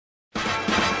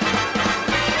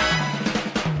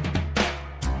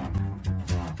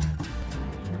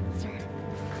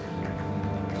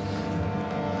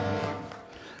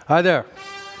Hi there.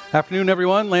 Afternoon,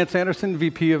 everyone. Lance Anderson,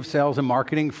 VP of Sales and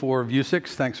Marketing for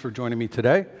Vuzix. Thanks for joining me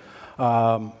today.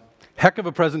 Heck of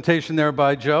a presentation there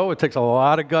by Joe. It takes a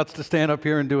lot of guts to stand up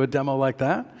here and do a demo like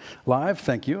that live.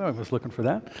 Thank you. I was looking for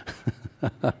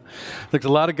that. Takes a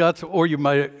lot of guts, or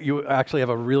you actually have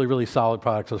a really, really solid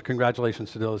product. So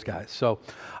congratulations to those guys. So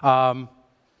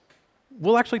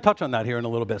we'll actually touch on that here in a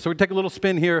little bit. So we take a little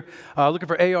spin here, looking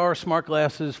for AR, smart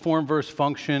glasses, form versus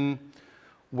function,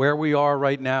 where we are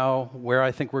right now, where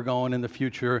I think we're going in the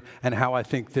future, and how I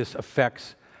think this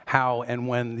affects how and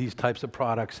when these types of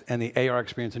products and the AR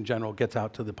experience in general gets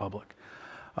out to the public.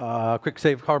 Quick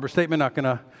safe harbor statement, not going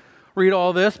to read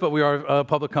all this, but we are a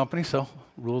public company, so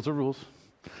rules are rules.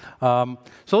 So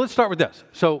let's start with this.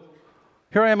 So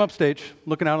here I am upstage,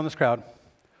 looking out on this crowd.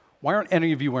 Why aren't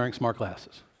any of you wearing smart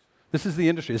glasses? This is the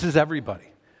industry. This is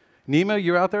everybody. Nima,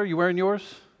 you're out there? You wearing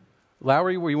yours?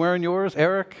 Lowry, were you wearing yours?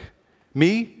 Eric?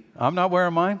 Me? I'm not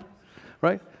wearing mine,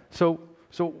 right? So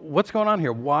what's going on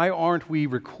here? Why aren't we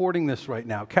recording this right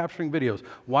now, capturing videos?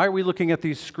 Why are we looking at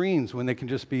these screens when they can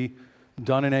just be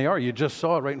done in AR? You just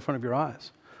saw it right in front of your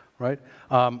eyes, right?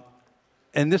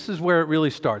 And this is where it really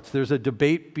starts. There's a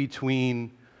debate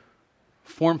between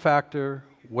form factor,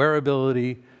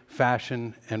 wearability,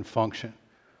 fashion, and function.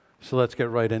 So let's get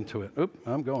right into it. Oop,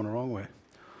 I'm going the wrong way.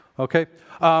 Okay.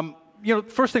 You know,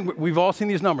 first thing, we've all seen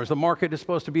these numbers. The market is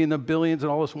supposed to be in the billions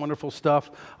and all this wonderful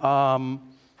stuff.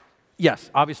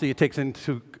 Yes, obviously it takes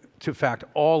into fact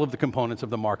all of the components of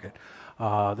the market.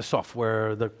 The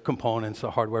software, the components,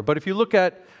 the hardware. But if you look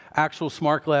at actual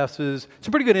smart glasses, it's a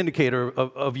pretty good indicator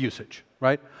of usage,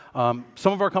 right?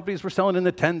 Some of our companies were selling in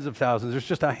the tens of thousands. There's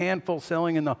just a handful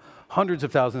selling in the hundreds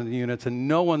of thousands of units, and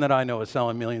no one that I know is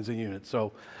selling millions of units.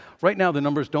 So right now the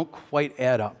numbers don't quite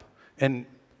add up. And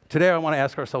today I want to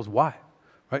ask ourselves why,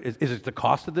 right? Is it the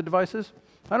cost of the devices?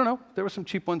 I don't know. There were some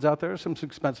cheap ones out there, some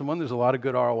expensive ones. There's a lot of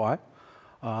good ROI.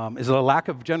 Is it a lack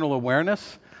of general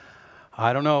awareness?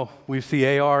 I don't know. We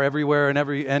see AR everywhere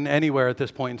and anywhere at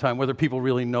this point in time. Whether people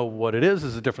really know what it is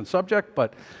a different subject,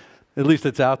 but at least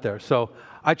it's out there. So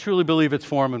I truly believe it's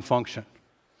form and function.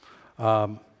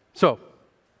 So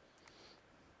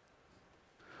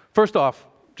first off,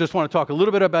 just want to talk a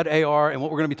little bit about AR and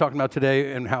what we're going to be talking about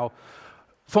today and how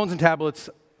phones and tablets,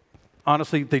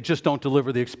 honestly, they just don't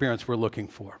deliver the experience we're looking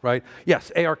for, right?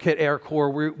 Yes, ARKit,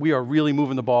 ARCore, we are really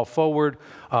moving the ball forward.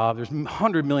 There's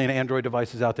 100 million Android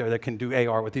devices out there that can do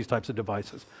AR with these types of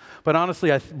devices. But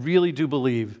honestly, I really do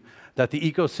believe that the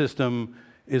ecosystem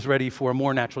is ready for a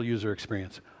more natural user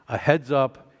experience. A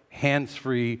heads-up,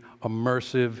 hands-free,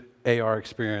 immersive AR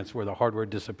experience where the hardware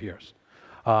disappears.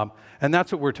 And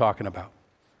that's what we're talking about.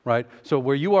 Right? So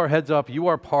where you are heads up, you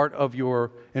are part of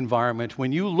your environment.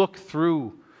 When you look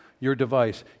through your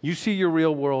device, you see your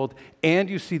real world and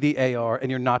you see the AR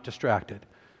and you're not distracted.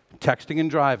 Texting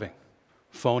and driving,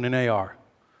 phone and AR.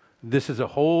 This is a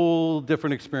whole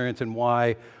different experience and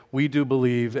why we do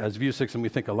believe as Vuzix, and we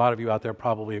think a lot of you out there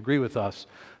probably agree with us,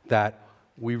 that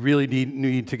we really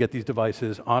need to get these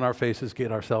devices on our faces,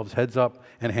 get ourselves heads up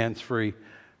and hands free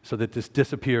so that this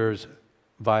disappears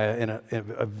via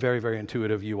a very, very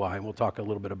intuitive UI, and we'll talk a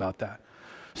little bit about that.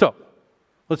 So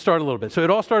let's start a little bit. So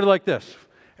it all started like this.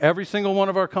 Every single one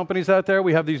of our companies out there,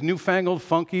 we have these newfangled,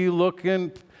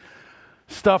 funky-looking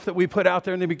stuff that we put out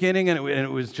there in the beginning, and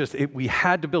it was just, we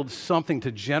had to build something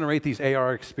to generate these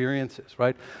AR experiences,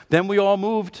 right? Then we all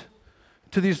moved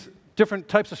to these different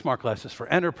types of smart glasses for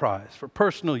enterprise, for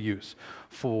personal use,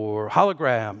 for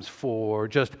holograms, for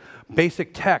just basic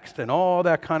text and all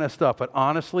that kind of stuff. But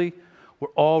honestly, we're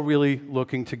all really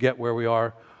looking to get where we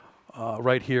are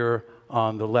right here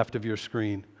on the left of your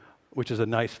screen, which is a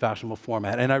nice, fashionable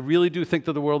format. And I really do think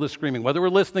that the world is screaming. Whether we're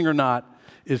listening or not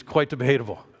is quite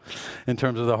debatable in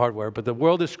terms of the hardware. But the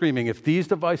world is screaming. If these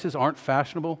devices aren't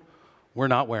fashionable, we're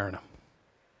not wearing them.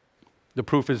 The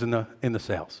proof is in the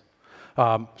sales.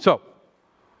 So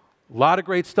a lot of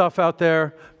great stuff out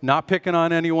there, not picking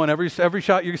on anyone. Every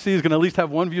shot you see is going to at least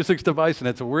have one Vuzix device in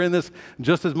it, so we're in this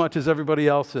just as much as everybody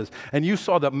else is. And you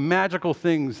saw the magical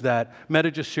things that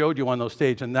Meta just showed you on those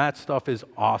stage, and that stuff is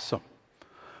awesome.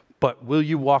 But will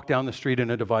you walk down the street in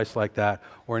a device like that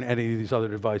or in any of these other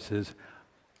devices?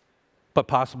 But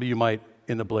possibly you might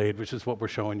in the Blade, which is what we're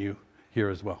showing you here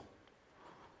as well.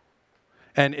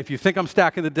 And if you think I'm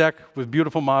stacking the deck with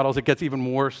beautiful models, it gets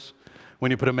even worse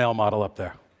when you put a male model up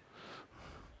there.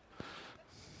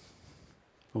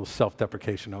 A little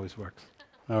self-deprecation always works.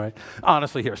 All right,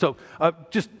 honestly here. So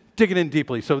just digging in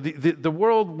deeply. So the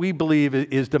world, we believe,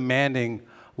 is demanding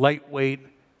lightweight,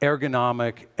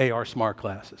 ergonomic AR smart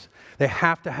glasses. They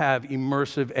have to have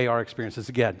immersive AR experiences.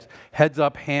 Again, heads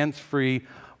up, hands free.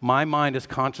 My mind is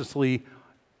consciously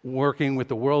working with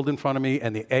the world in front of me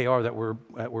and the AR that we're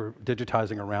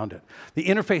digitizing around it. The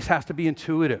interface has to be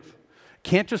intuitive.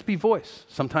 Can't just be voice.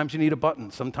 Sometimes you need a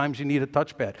button. Sometimes you need a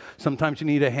touchpad. Sometimes you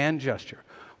need a hand gesture.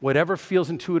 Whatever feels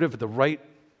intuitive at the right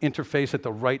interface at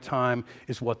the right time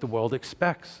is what the world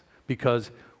expects, because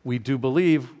we do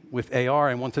believe with AR,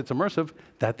 and once it's immersive,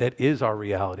 that that is our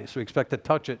reality. So we expect to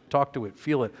touch it, talk to it,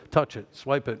 feel it, touch it,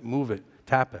 swipe it, move it,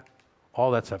 tap it,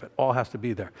 all that stuff. It all has to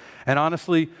be there. And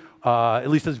honestly, at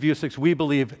least as Vuzix, we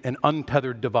believe an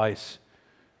untethered device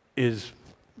is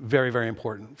very, very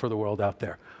important for the world out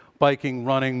there. Biking,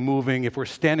 running, moving. If we're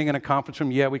standing in a conference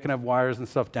room, yeah, we can have wires and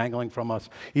stuff dangling from us.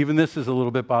 Even this is a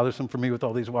little bit bothersome for me with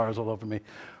all these wires all over me.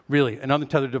 Really, an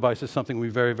untethered device is something we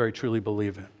very, very truly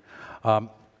believe in.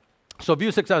 So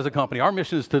Vuzix as a company, our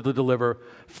mission is to deliver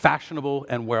fashionable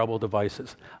and wearable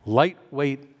devices.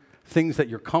 Lightweight, things that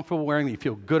you're comfortable wearing, that you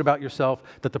feel good about yourself,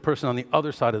 that the person on the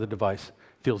other side of the device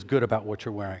feels good about what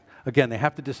you're wearing. Again, they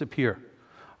have to disappear.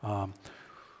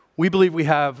 We believe we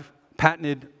have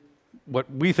patented what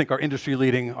we think are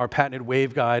industry-leading, our patented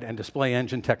waveguide and display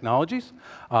engine technologies.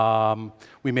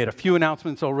 We made a few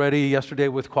announcements already yesterday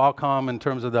with Qualcomm in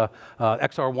terms of the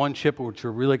XR1 chip, which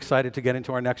we're really excited to get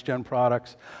into our next-gen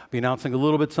products. I'll be announcing a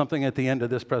little bit something at the end of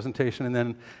this presentation, and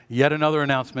then yet another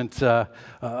announcement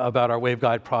about our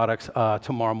waveguide products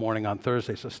tomorrow morning on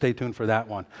Thursday, so stay tuned for that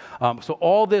one. So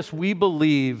all this, we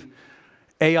believe,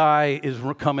 AI is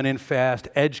coming in fast.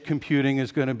 Edge computing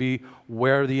is going to be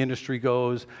where the industry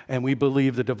goes, and we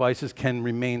believe the devices can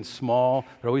remain small.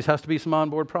 There always has to be some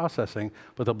onboard processing,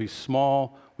 but they'll be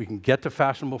small. We can get to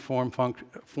fashionable form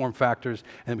factors,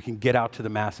 and we can get out to the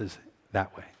masses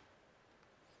that way.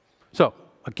 So,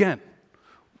 again,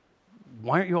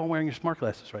 why aren't you all wearing your smart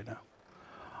glasses right now?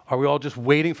 Are we all just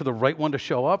waiting for the right one to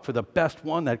show up, for the best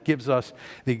one that gives us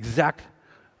the exact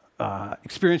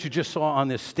experience you just saw on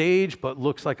this stage, but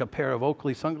looks like a pair of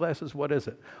Oakley sunglasses? What is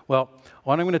it? Well,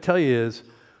 what I'm going to tell you is,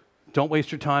 don't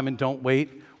waste your time and don't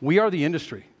wait. We are the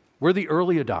industry. We're the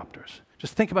early adopters.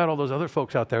 Just think about all those other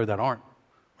folks out there that aren't,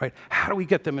 right? How do we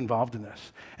get them involved in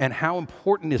this? And how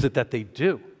important is it that they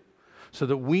do? So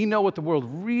that we know what the world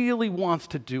really wants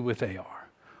to do with AR.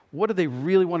 What do they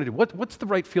really want to do? What's the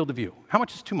right field of view? How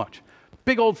much is too much?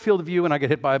 Big old field of view and I get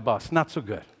hit by a bus. Not so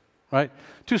good. Right?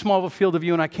 Too small of a field of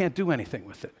view and I can't do anything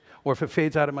with it, or if it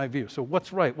fades out of my view. So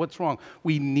what's right? What's wrong?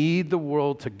 We need the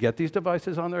world to get these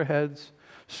devices on their heads,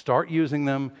 start using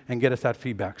them, and get us that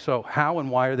feedback. So how and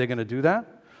why are they going to do that?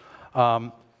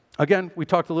 Again, we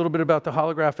talked a little bit about the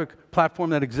holographic platform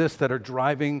that exists that are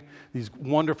driving these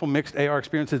wonderful mixed AR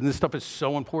experiences, and this stuff is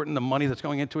so important, the money that's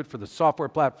going into it for the software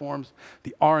platforms,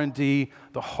 the R&D,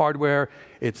 the hardware.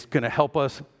 It's going to help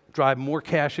us drive more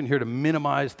cash in here to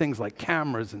minimize things like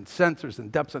cameras and sensors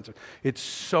and depth sensors. It's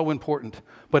so important,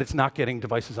 but it's not getting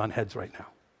devices on heads right now,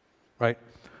 right?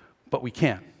 But we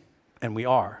can, and we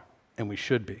are, and we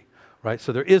should be, right?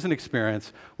 So there is an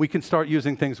experience. We can start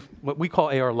using things, what we call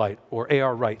AR Light or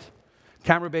AR Right.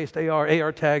 Camera-based AR,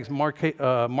 AR tags,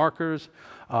 markers.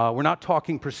 We're not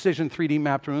talking precision 3D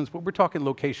mapped rooms, but we're talking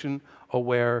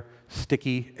location-aware,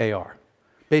 sticky AR.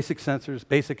 Basic sensors,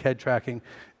 basic head tracking,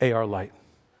 AR Light.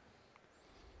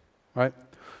 Right?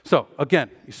 So, again,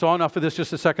 you saw enough of this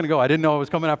just a second ago. I didn't know I was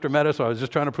coming after Meta, so I was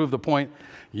just trying to prove the point.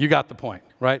 You got the point,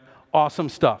 right? Awesome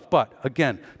stuff. But,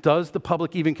 again, does the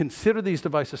public even consider these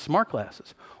devices smart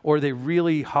glasses? Or are they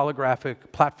really holographic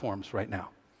platforms right now?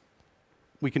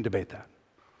 We can debate that.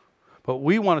 But what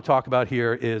we want to talk about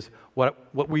here is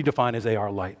what we define as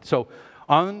AR Light. So,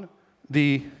 on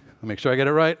the, let me make sure I get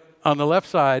it right. On the left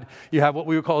side, you have what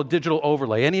we would call a digital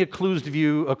overlay. Any occluded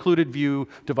view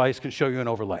device can show you an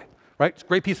overlay. Right? It's a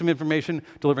great piece of information,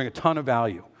 delivering a ton of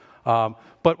value.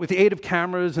 But with the aid of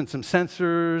cameras and some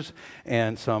sensors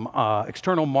and some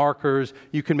external markers,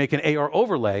 you can make an AR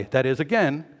overlay that is,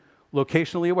 again,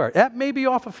 locationally aware. That may be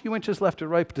off a few inches left or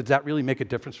right, but does that really make a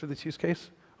difference for this use case?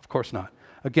 Of course not.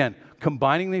 Again,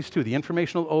 combining these two, the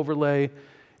informational overlay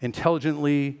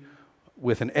intelligently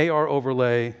with an AR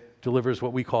overlay delivers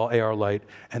what we call AR Light.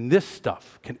 And this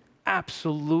stuff can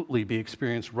absolutely be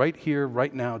experienced right here,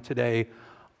 right now, today,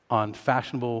 on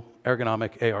fashionable,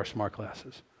 ergonomic AR smart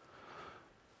glasses.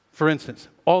 For instance,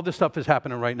 all this stuff is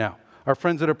happening right now. Our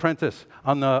friends at Apprentice,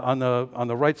 on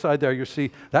the right side there, you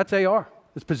see, that's AR.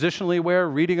 It's positionally aware,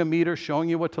 reading a meter, showing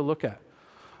you what to look at.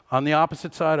 On the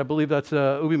opposite side, I believe that's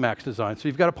Ubimax design. So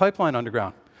you've got a pipeline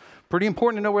underground. Pretty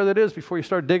important to know where that is before you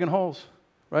start digging holes,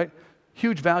 right?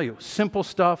 Huge value. Simple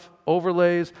stuff,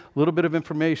 overlays, a little bit of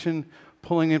information,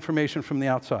 pulling information from the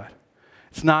outside.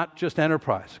 It's not just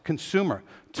enterprise. Consumer,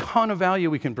 ton of value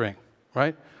we can bring,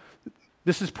 right?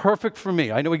 This is perfect for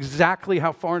me. I know exactly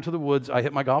how far into the woods I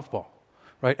hit my golf ball.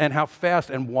 right? And how fast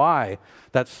and why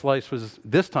that slice was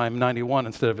this time 91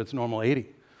 instead of its normal 80,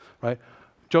 right?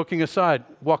 Joking aside,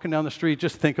 walking down the street,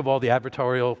 just think of all the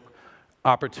advertorial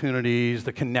opportunities,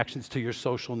 the connections to your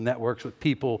social networks with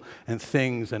people and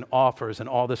things and offers and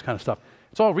all this kind of stuff.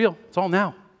 It's all real. It's all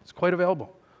now. It's quite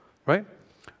available, right?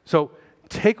 So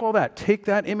take all that, take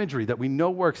that imagery that we know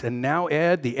works, and now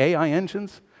add the AI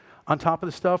engines on top of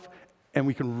the stuff, and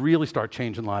we can really start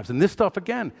changing lives. And this stuff,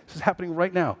 again, this is happening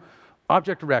right now.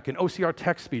 Object rec and OCR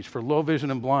text-speech for low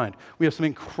vision and blind. We have some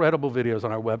incredible videos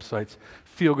on our websites,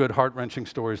 feel-good, heart-wrenching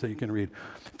stories that you can read.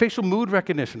 Facial mood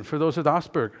recognition for those with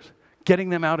Asperger's, getting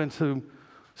them out into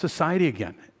society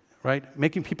again, right?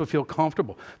 Making people feel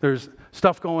comfortable. There's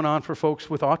stuff going on for folks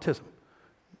with autism.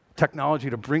 Technology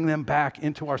to bring them back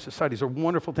into our society. These are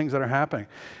wonderful things that are happening.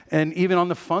 And even on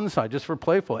the fun side, just for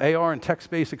playful, AR and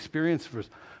text-based experiences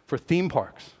for theme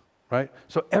parks, right?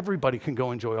 So everybody can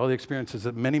go enjoy all the experiences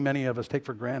that many, many of us take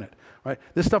for granted, right?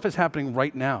 This stuff is happening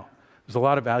right now. There's a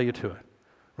lot of value to it,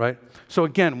 right? So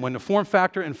again, when the form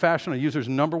factor and fashion are users'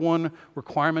 #1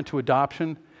 requirement to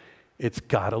adoption, it's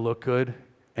gotta look good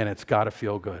and it's gotta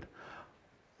feel good.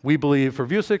 We believe for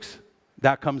Vuzix,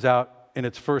 that comes out in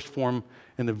its first form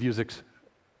in the Vuzix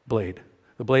Blade.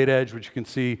 The Blade Edge, which you can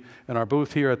see in our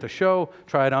booth here at the show,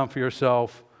 try it on for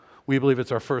yourself. We believe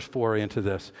it's our first foray into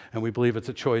this, and we believe it's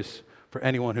a choice for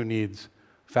anyone who needs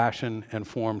fashion and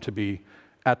form to be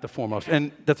at the foremost.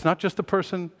 And that's not just the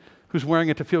person who's wearing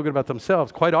it to feel good about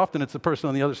themselves. Quite often, it's the person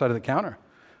on the other side of the counter,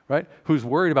 right? Who's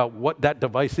worried about what that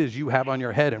device is you have on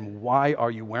your head and why are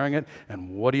you wearing it and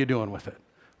what are you doing with it,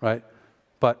 right?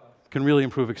 But can really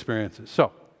improve experiences.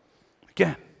 So,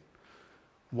 again,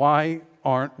 why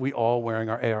aren't we all wearing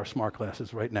our AR smart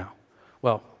glasses right now?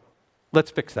 Well,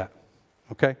 let's fix that,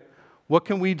 okay? What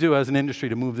can we do as an industry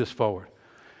to move this forward?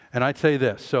 And I'd say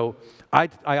this. So I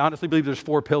honestly believe there's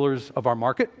 4 pillars of our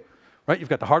market, right? You've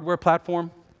got the hardware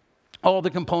platform, all the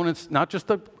components, not just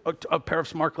a pair of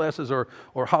smart glasses or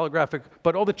holographic,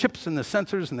 but all the chips and the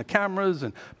sensors and the cameras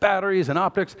and batteries and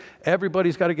optics.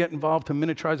 Everybody's got to get involved to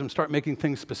miniaturize them, start making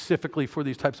things specifically for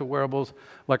these types of wearables,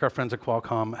 like our friends at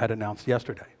Qualcomm had announced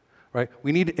yesterday, right?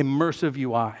 We need immersive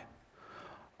UI.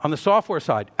 On the software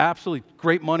side, absolutely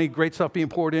great money, great stuff being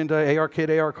poured into ARKit,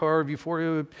 ARCarve,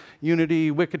 Vuforia, Unity,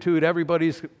 Wikitude.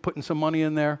 Everybody's putting some money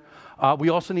in there. We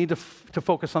also need to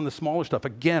focus on the smaller stuff.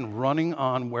 Again, running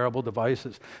on wearable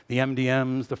devices. The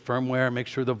MDMs, the firmware, make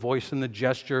sure the voice and the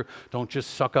gesture don't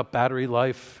just suck up battery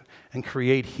life and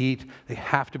create heat. They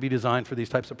have to be designed for these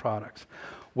types of products.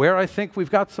 Where I think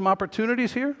we've got some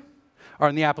opportunities here are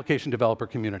in the application developer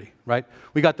community, right?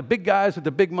 We got the big guys with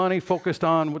the big money focused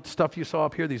on what stuff you saw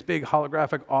up here, these big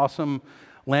holographic, awesome,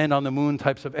 land on the moon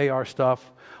types of AR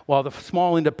stuff, while the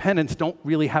small independents don't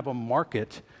really have a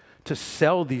market to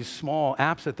sell these small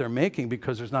apps that they're making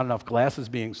because there's not enough glasses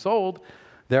being sold.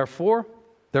 Therefore,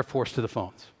 they're forced to the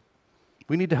phones.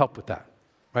 We need to help with that,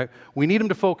 right? We need them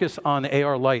to focus on the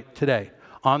AR Lite today,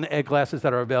 on the glasses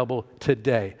that are available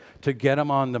today, to get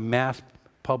them on the mass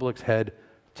public's head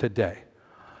today.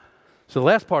 So the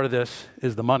last part of this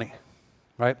is the money,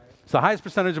 right? So the highest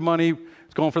percentage of money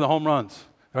is going for the home runs,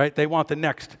 right? They want the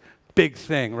next big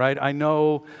thing, right? I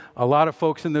know a lot of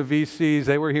folks in the VCs,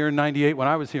 they were here in 98 when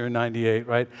I was here in 98,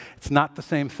 right? It's not the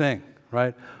same thing,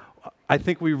 right? I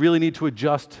think we really need to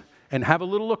adjust and have a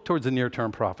little look towards the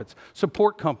near-term profits.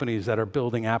 Support companies that are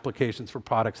building applications for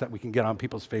products that we can get on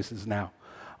people's faces now.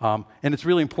 And it's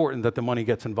really important that the money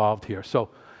gets involved here. So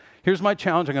here's my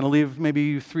challenge. I'm going to leave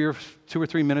maybe 2 or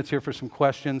 3 minutes here for some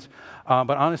questions.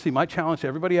 But honestly, my challenge to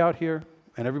everybody out here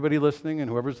and everybody listening and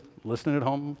whoever's listening at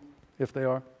home, if they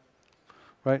are,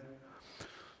 right?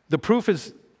 The proof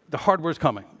is the hardware's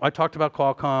coming. I talked about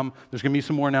Qualcomm. There's going to be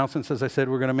some more announcements, as I said,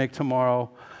 we're going to make tomorrow.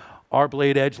 Our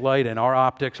Blade Edge Lite and our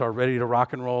optics are ready to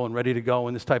rock and roll and ready to go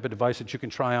in this type of device that you can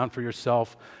try on for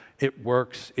yourself. It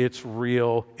works. It's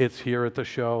real. It's here at the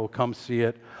show. Come see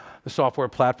it. The software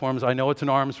platforms, I know it's an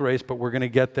arms race, but we're going to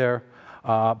get there.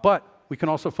 But we can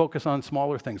also focus on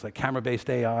smaller things like camera-based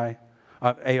AI,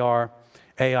 AR,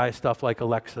 AI stuff like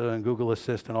Alexa and Google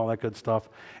Assist and all that good stuff,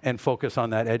 and focus on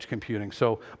that edge computing.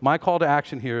 So my call to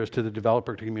action here is to the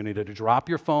developer community to drop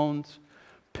your phones,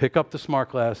 pick up the smart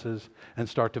glasses, and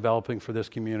start developing for this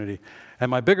community. And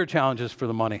my bigger challenge is for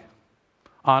the money.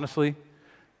 Honestly,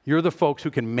 you're the folks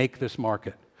who can make this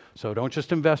market. So don't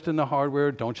just invest in the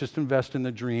hardware, don't just invest in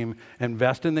the dream,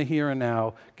 invest in the here and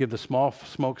now, give the small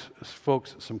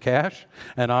folks some cash,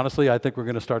 and honestly, I think we're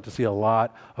going to start to see a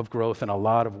lot of growth and a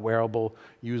lot of wearable,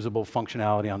 usable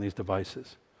functionality on these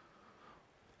devices.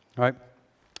 All right?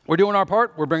 We're doing our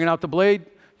part. We're bringing out the Blade.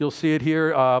 You'll see it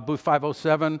here, booth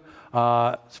 507.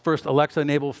 First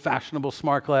Alexa-enabled fashionable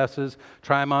smart glasses.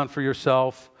 Try them on for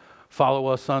yourself. Follow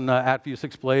us on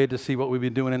 @Vuzix Blade to see what we've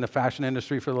been doing in the fashion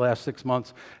industry for the last 6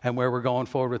 months and where we're going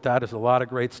forward with that. There's a lot of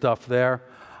great stuff there.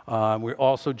 We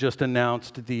also just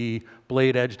announced the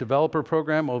Blade Edge Developer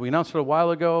Program. Well, we announced it a while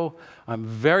ago. I'm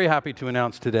very happy to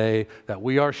announce today that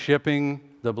we are shipping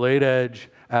the Blade Edge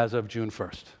as of June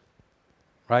 1st.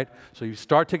 Right? So you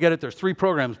start to get it. There's 3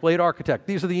 programs. Blade Architect.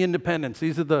 These are the independents.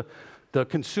 These are the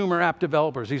consumer app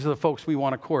developers. These are the folks we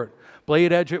want to court.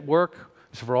 Blade Edge at Work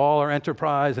is for all our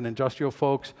enterprise and industrial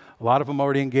folks. A lot of them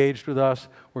already engaged with us.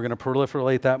 We're going to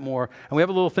proliferate that more. And we have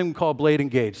a little thing called Blade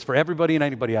Engage. It's for everybody and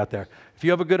anybody out there. If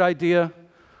you have a good idea,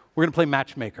 we're going to play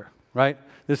matchmaker, right?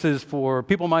 This is for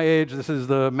people my age. This is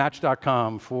the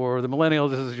Match.com. For the millennials,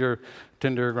 this is your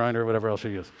Tinder, Grindr, whatever else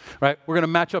you use, right? We're going to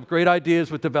match up great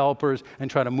ideas with developers and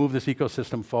try to move this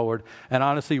ecosystem forward. And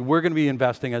honestly, we're going to be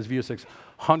investing as Vuzix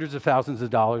hundreds of thousands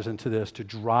of dollars into this to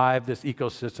drive this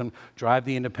ecosystem, drive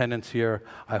the independence here.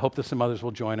 I hope that some others will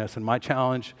join us. And my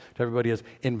challenge to everybody is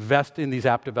invest in these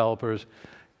app developers,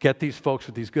 get these folks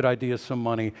with these good ideas some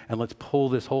money, and let's pull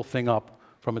this whole thing up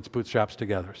from its bootstraps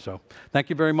together. So thank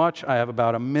you very much. I have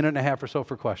about a minute and a half or so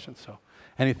for questions. So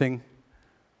anything?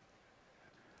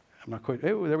 I'm not quite,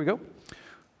 oh, there we go.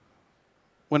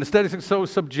 When aesthetics is so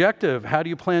subjective, how do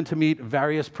you plan to meet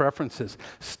various preferences?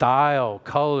 Style,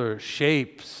 color,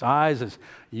 shape, sizes.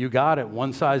 You got it.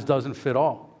 One size doesn't fit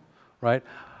all, right?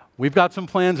 We've got some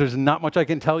plans. There's not much I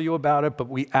can tell you about it, but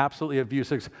we absolutely at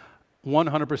Vuzix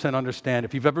 100% understand.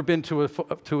 If you've ever been to a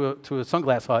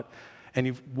sunglass hut and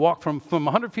you've walked from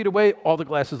 100 feet away, all the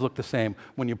glasses look the same.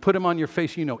 When you put them on your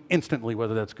face, you know instantly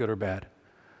whether that's good or bad.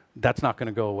 That's not going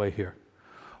to go away here.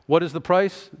 What is the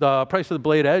price? The price of the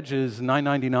Blade Edge is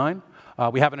 $999.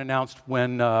 We haven't announced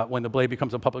when the Blade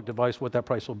becomes a public device what that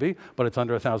price will be, but it's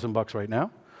under $1,000 right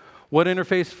now. What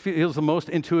interface feels the most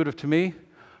intuitive to me?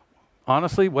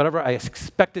 Honestly, whatever I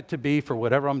expect it to be for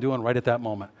whatever I'm doing right at that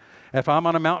moment. If I'm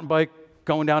on a mountain bike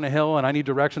going down a hill and I need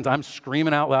directions, I'm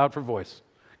screaming out loud for voice.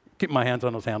 Keep my hands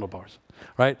on those handlebars,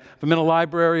 right? If I'm in a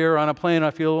library or on a plane,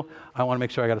 I feel I want to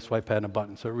make sure I got a swipe pad and a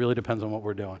button. So it really depends on what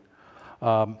we're doing.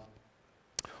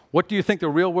 What do you think the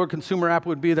real-world consumer app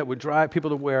would be that would drive people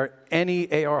to wear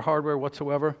any AR hardware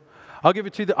whatsoever? I'll give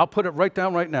it to you. I'll put it right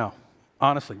down right now,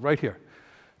 honestly, right here.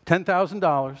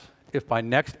 $10,000 if by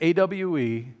next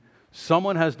AWE,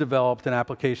 someone has developed an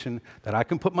application that I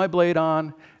can put my Blade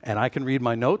on and I can read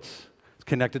my notes. It's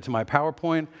connected to my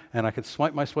PowerPoint, and I can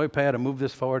swipe my swipe pad and move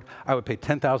this forward. I would pay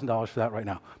 $10,000 for that right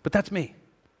now. But that's me,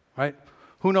 right?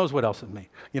 Who knows what else is me?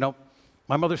 You know,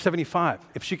 my mother's 75.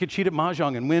 If she could cheat at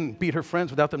Mahjong and win, beat her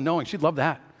friends without them knowing, she'd love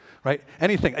that, right?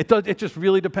 Anything. It just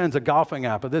really depends. A golfing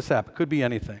app, or this app, it could be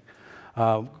anything.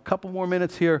 A couple more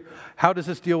minutes here. How does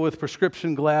this deal with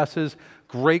prescription glasses?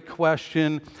 Great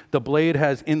question. The Blade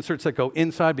has inserts that go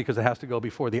inside because it has to go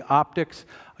before the optics.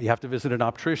 You have to visit an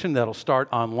optician. That'll start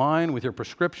online with your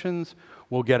prescriptions.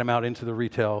 We'll get them out into the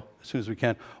retail as soon as we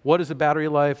can. What is the battery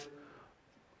life?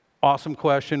 Awesome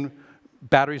question.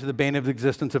 Batteries are the bane of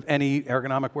existence of any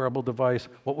ergonomic wearable device.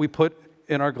 What we put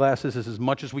in our glasses is as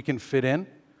much as we can fit in,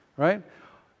 right?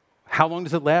 How long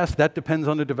does it last? That depends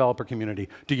on the developer community.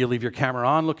 Do you leave your camera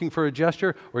on looking for a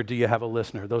gesture, or do you have a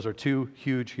listener? Those are two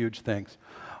huge, huge things.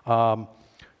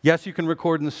 Yes, you can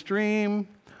record and stream.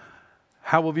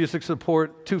 How will Vuzix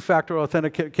support two-factor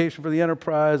authentication for the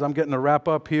enterprise? I'm getting a wrap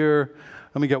up here.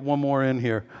 Let me get one more in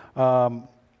here.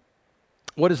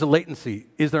 What is the latency?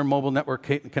 Is there mobile network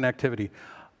connectivity?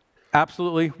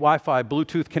 Absolutely, Wi-Fi,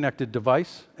 Bluetooth-connected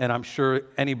device, and I'm sure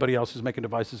anybody else who's making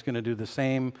devices is going to do the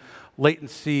same.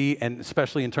 Latency, and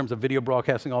especially in terms of video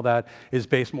broadcasting, all that, is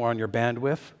based more on your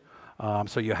bandwidth.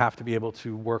 So you have to be able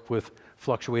to work with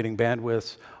fluctuating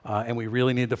bandwidths, and we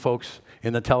really need the folks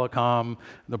in the telecom,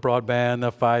 the broadband,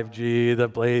 the 5G, the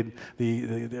Blade,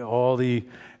 all the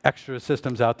extra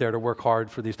systems out there to work hard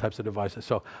for these types of devices.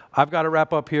 So I've got to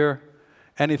wrap up here.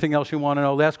 Anything else you want to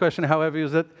know? Last question, how heavy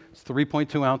is it? It's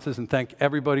 3.2 ounces, and thank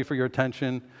everybody for your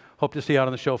attention. Hope to see you out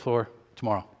on the show floor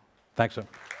tomorrow. Thanks, sir.